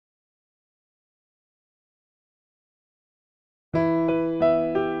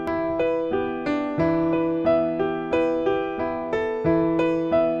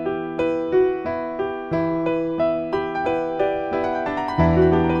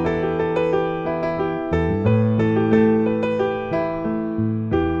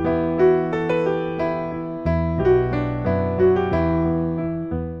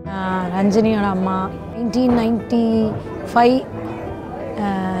எங்கள் அம்மா 1995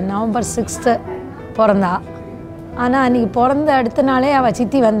 November 6th பிறந்தா. ஆனால் அன்றைக்கி பிறந்த அடுத்த நாளே அவள்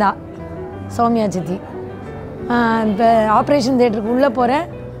சித்தி வந்தா, சௌமியா சித்தி. இப்போ ஆப்ரேஷன் தியேட்டருக்கு உள்ளே போகிறேன்,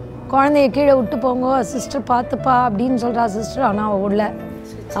 குழந்தைய கீழே விட்டு போங்க சிஸ்டர் பார்த்துப்பா அப்படின்னு சொல்கிறா சிஸ்டர். ஆனால் அவள் உள்ள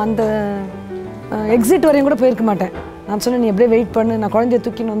அந்த எக்ஸிட் வரையும் கூட போயிருக்க மாட்டேன். நான் சொன்னேன், நீ எப்படியே வெயிட் பண்ணு, நான் குழந்தைய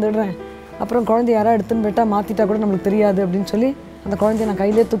தூக்கின்னு வந்துடுறேன், அப்புறம் குழந்தைய யாராவது எடுத்துன்னு போயிட்டா மாற்றிட்டா கூட நம்மளுக்கு தெரியாது அப்படின்னு சொல்லி அந்த குழந்தைய நான்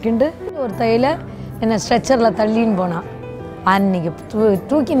கையிலே தூக்கிண்டு ஒரு தையில் என்னை ஸ்ட்ரெச்சரில் தள்ளின்னு போனான். அன்றைக்கி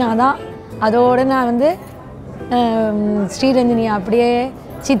தூக்கினாதான் அதோடு நான் வந்து ஸ்ரீரஞ்சனி அப்படியே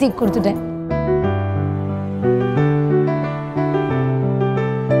சித்திக்கு கொடுத்துட்டேன்.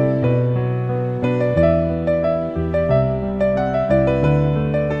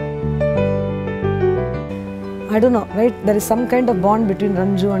 I don't know, right? There is some kind of bond between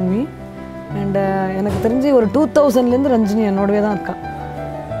Ranju and me. And எனக்கு தெரிஞ்சு ஒரு 2000லேருந்து ரஞ்சினி என்னோடவே தான் இருக்கா.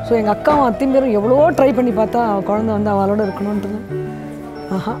 ஸோ எங்கள் அக்காவும் அத்தையும் பேரும் எவ்வளோ ட்ரை பண்ணி பார்த்தா குழந்தை வந்து அவளோட இருக்கணும்ன்ட்டு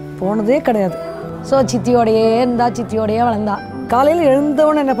ஆஹா போனதே கிடையாது. ஸோ சித்தியோடையே இருந்தா, சித்தியோடையே வளர்ந்தா. காலையில்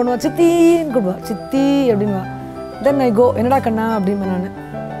எழுந்தவொன்னே என்ன பண்ணுவா, சித்தின்னு கூப்பிடுவா, சித்தி அப்படின்வா. தென் ஐ கோ, என்னடா கண்ணா அப்படின்னு நான்,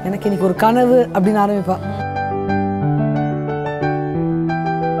 எனக்கு இன்னைக்கு ஒரு கனவு அப்படின்னு ஆரம்பிப்பா.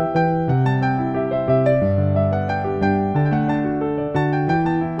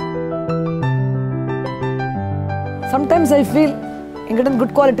 சம்டைம்ஸ் ஐ ஃபீல் எங்கிட்ட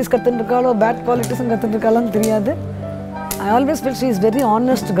குட் குவாலிட்டிஸ் கற்றுட்டு இருக்காளோ பேட் குவாலிட்டிஸும் கற்றுட்டு இருக்காளோன்னு தெரியாது. I always feel she is very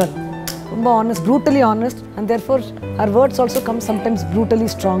honest girl, ரொம்ப honest, brutally honest. And therefore her words also come sometimes brutally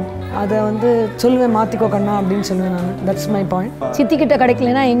strong. அதை வந்து சொல்லுவேன், மாற்றிக்கோ கண்ணா அப்படின்னு சொல்லுவேன் நான். That's my point. சித்திக்கிட்ட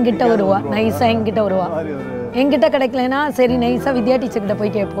கிடைக்கலனா எங்கிட்ட வருவா, நைஸாக எங்கிட்ட வருவா. எங்கிட்ட கிடைக்கலனா சரி நைஸாக வித்யா டீச்சர்கிட்ட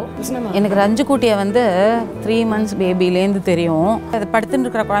போய் கேட்போம். எனக்கு ரஞ்சு குட்டியை வந்து 3 months பேபிலேருந்து தெரியும். அது படுத்துட்டு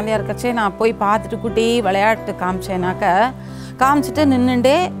இருக்கிற குழந்தையா இருக்கச்சே நான் போய் பார்த்துட்டு குட்டி விளையாட்டு காமிச்சிட்டு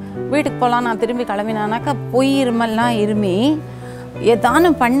நின்றுண்டே வீட்டுக்கு போகலாம் நான் திரும்பி கிளம்பினானாக்கா பொய் இருமெல்லாம் இருமி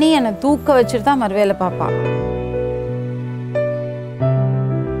ஏதானும் பண்ணி என்னை தூக்க வச்சுட்டு தான் மறுவேலை பார்ப்பா.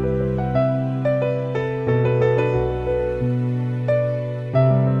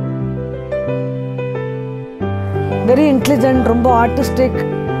 வெரி இன்டெலிஜென்ட், ரொம்ப ஆர்டிஸ்டிக்,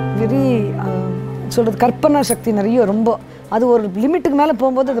 வெரி சொல்கிறது கற்பனா சக்தி நிறைய ரொம்ப. அது ஒரு லிமிட்டுக்கு மேலே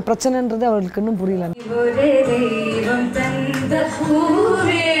போகும்போது அது பிரச்சனைன்றது அவளுக்கு இன்னும் புரியல.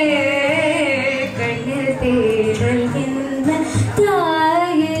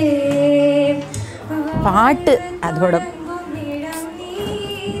 பாட்டு அதோட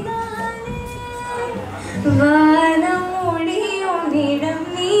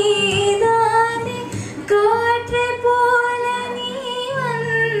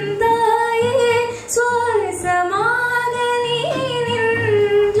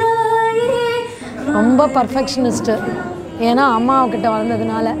ரொம்ப பர்ஃபெக்ஷனிஸ்ட்டு. ஏன்னா அம்மாவுக்கிட்ட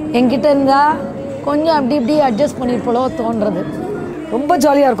வளர்ந்ததுனால என்கிட்ட இருந்தால் கொஞ்சம் அப்படி இப்படி அட்ஜஸ்ட் பண்ணியிருப்போலோ தோன்றது. ரொம்ப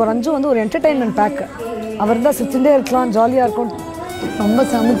ஜாலியாக இருக்கும். ரஞ்சு வந்து ஒரு என்டர்டெயின்மெண்ட் பேக்கு. அவர் இருந்தால் சிரிச்சுட்டே இருக்கலாம், ஜாலியாக இருக்கும். ரொம்ப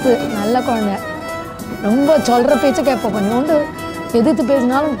சமுத்து, நல்ல குழந்தை. ரொம்ப சொல்கிற பேச்சை கேட்போம். கொஞ்சோண்டு எதிர்த்து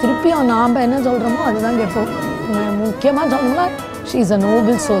பேசினாலும் திருப்பியும் நாம் என்ன சொல்கிறோமோ அதுதான் கேட்போம். முக்கியமாக சொல்லணும்னா she is a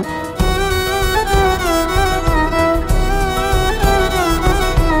noble soul.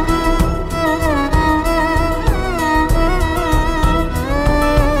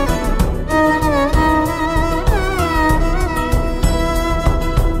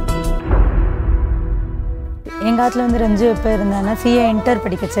 எங்கள் ஆற்றுல வந்து ரஞ்சு எப்போ இருந்தான்னா சிஏ இன்டர்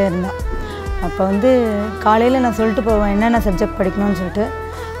படிக்கச்சே இருந்தாள். அப்போ வந்து காலையில் நான் சொல்லிட்டு போவேன் என்னென்ன சப்ஜெக்ட் படிக்கணும்னு சொல்லிட்டு.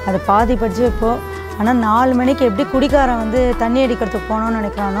 அதை பாதி படித்து இப்போது. ஆனால் 4 மணிக்கு எப்படி குடிக்காரன் வந்து தண்ணி அடிக்கிறதுக்கு போகணும்னு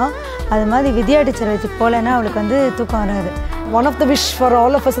நினைக்கிறானோ அது மாதிரி வித்யா டீச்சர் வச்சு போகலன்னா அவளுக்கு வந்து தூக்கம் வராது. One of the wish for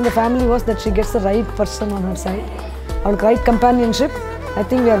all of us in the family was that she gets the right person on her side. அவளுக்கு right companionship. I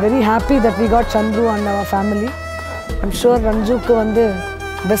think we are very happy that we got Chandru and our family. I'm sure ரஞ்சுக்கு வந்து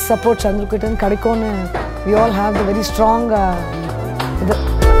best support Chandru கிட்ட கிடைக்கும்னு we all have the very strong இது.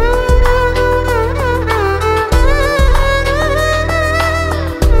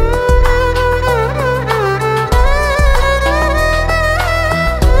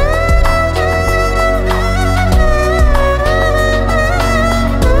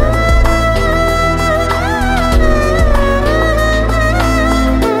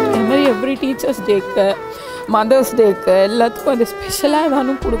 Teachers டேக்கு, mothers டேக்கு எல்லாத்துக்கும் அது ஸ்பெஷலாக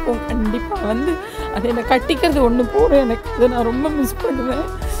நானும் கொடுப்போம். கண்டிப்பாக வந்து அது என்னை கட்டிக்கிறது ஒன்று போகிறேன். எனக்கு அதை நான் ரொம்ப மிஸ் பண்ணுவேன்.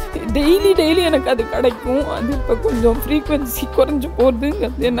 டெய்லி எனக்கு அது கிடைக்கும். அது இப்போ கொஞ்சம் ஃப்ரீக்வன்சி குறைஞ்சி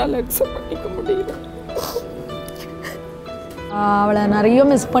போகுதுங்கிறது என்னால் அக்செப்ட் பண்ணிக்க முடியல. அவளை நிறைய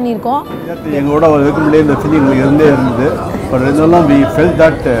மிஸ் பண்ணியிருக்கோம். எங்களோட இதுக்கு முன்னாடி இந்த ஃபீலிங் இருந்தே இருந்தது. பட் இருந்தாலும் we felt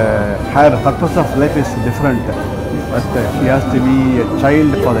that her purpose of life is different. but she has to be a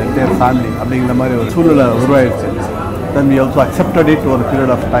child for the entire family. அப்படிங்கிற மாதிரி ஒரு சூழ்நிலை உருவாயிடுச்சு. Then we also accepted it over a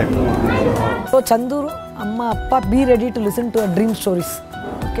period of time. So Chanduru, அம்மா அப்பா be ready to listen to her dream stories.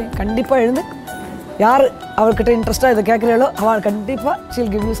 Okay, கண்டிப்பாக எழுந்து யார் அவர்கிட்ட இன்ட்ரெஸ்ட்டாக இதை கேட்குறாளோ அவள் கண்டிப்பாக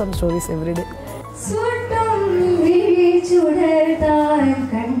she'll give you some stories every day. சுட்டும் விழிச்சுடர்தான்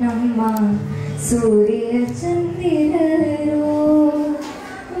கண்ணம்மா சூரிய சந்திரரோ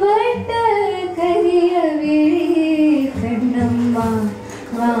வட்ட கரிய விழி கண்ணம்மா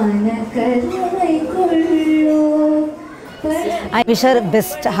வான கருணை கொள்ளோ. I wish her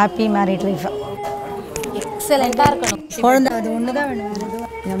best happy married life. எக்ஸலெண்ட்டாக இருக்கணும். குழந்தை அது ஒன்று தான் வேணும்.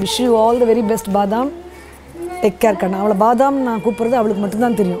 I wish you all the very best பாதாம். டேக் கேர் கண்ணா. அவளை பாதாம் நான் கூப்பிட்றது அவளுக்கு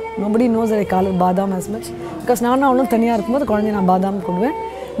மட்டும்தான் தெரியும். நோபடி நோஸ் ஐ கால் பாதாம் as much. பிகாஸ் நானும் அவளும் தனியாக இருக்கும்போது குழந்தைய நான் பாதாம் கூடுவேன்.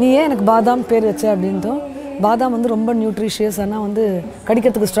 நீ ஏன் எனக்கு பாதாம் பேர் வச்ச அப்படின்ட்டோம். பாதாம் வந்து ரொம்ப நியூட்ரிஷியஸ், ஆனால் வந்து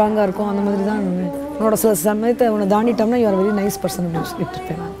கடிக்கிறதுக்கு ஸ்ட்ராங்காக இருக்கும். அந்த மாதிரி தான் உன்னோட சில சமயத்தை உன்னை தாண்டிட்டோம்னா you are very nice person அப்படின்னு சொல்லிட்டு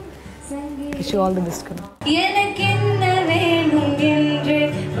இருப்பேன் நான். Wish you all the best கண்ணா. எனக்கு என்ன